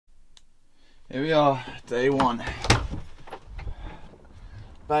Here we are, day one.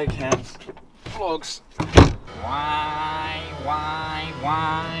 Bag cans, vlogs. Why?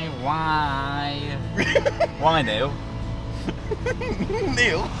 Why, Neil?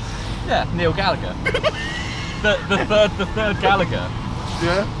 Neil? Yeah, Neil Gallagher. the third Gallagher.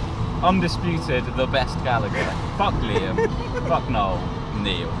 Yeah. Undisputed, the best Gallagher. Fuck Liam. Fuck Noel.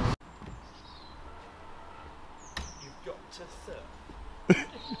 Neil. You've got to surf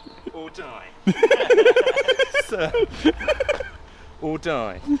or die. Surf or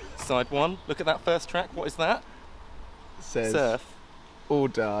die. Side one. Look at that first track. What is that? Says Surf or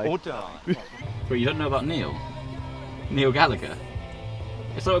die. or die. But you don't know about Neil? Neil Gallagher?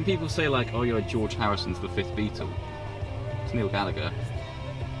 It's like when people say like, oh, you're George Harrison's the fifth Beatle. It's Neil Gallagher.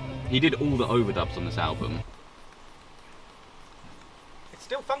 He did all the overdubs on this album. It's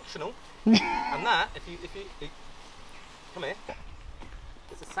still functional. And that, if you come here,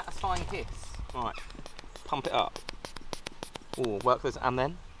 it's a satisfying hiss. Right, pump it up. Oh, work this, and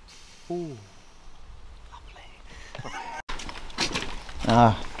then. Ooh, lovely.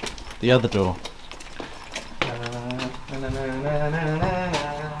 Ah, the other door.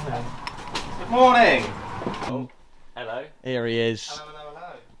 Good morning. Oh, hello. Here he is. Hello, hello,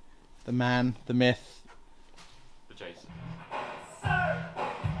 hello. The man, the myth. The Jason.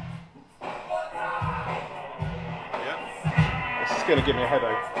 This is going to give me a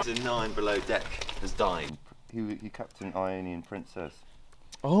headache. The 9 below deck has died. He captained Ionian Princess.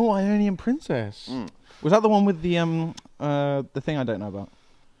 Oh, Ionian Princess. Was that the one with the thing I don't know about?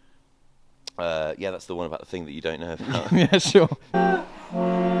 Yeah, that's the one about the thing that you don't know about. Yeah, sure.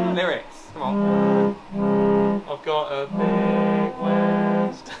 Lyrics, come on. I've got a big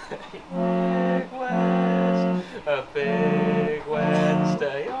Wednesday, a big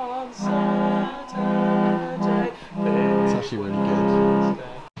Wednesday on Saturday. It's actually really good.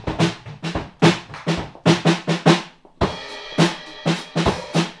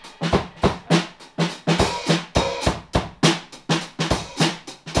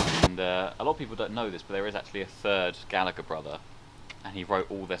 A lot of people don't know this, but there is actually a third Gallagher brother, and he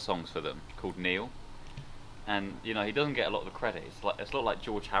wrote all their songs for them, called Neil. And you know, he doesn't get a lot of the credit. It's a lot like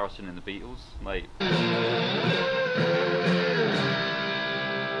George Harrison in the Beatles. Like,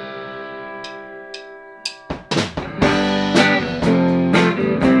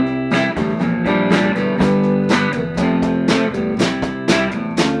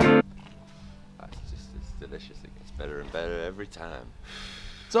 It's delicious. It gets better and better every time.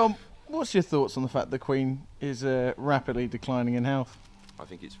 So, what's your thoughts on the fact the Queen is rapidly declining in health? I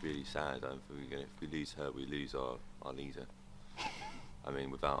think it's really sad. If we lose her, we lose our leader. I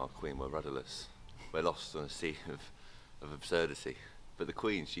mean, without our Queen, we're rudderless. We're lost on a sea of absurdity. But the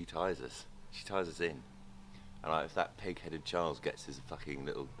Queen, she ties us. She ties us in. And like, if that pig-headed Charles gets his fucking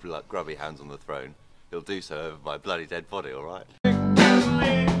little grubby hands on the throne, he'll do so over my bloody dead body, all right?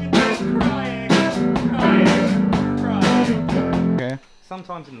 Okay.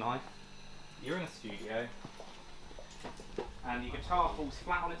 Sometimes in life, you're in a studio and your guitar falls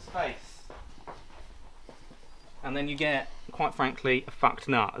flat on its face. And then you get, quite frankly, a fucked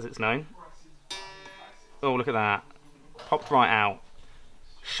nut, as it's known. Oh, look at that. Popped right out.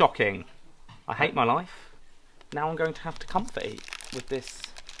 Shocking. I hate my life. Now I'm going to have to comfort it with this.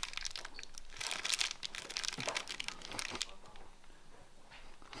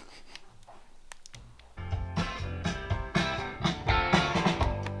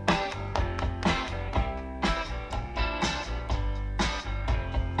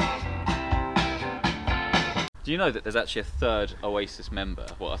 do you know that there's actually a third Oasis member?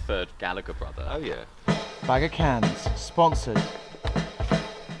 Well, a third Gallagher brother. Oh yeah. Bag of cans, sponsored.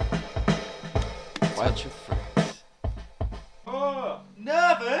 Such a friend. Oh,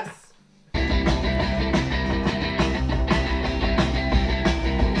 nervous?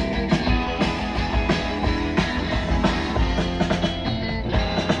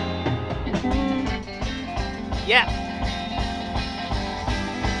 Yeah.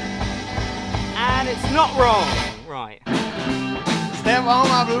 And it's not wrong. Right. Step on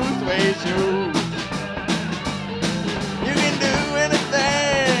my blue suede shoe. You can do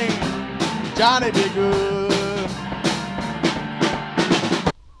anything, Johnny be good.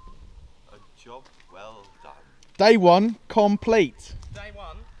 A job well done. Day one complete. Day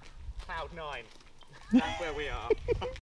one, cloud 9. That's where we are.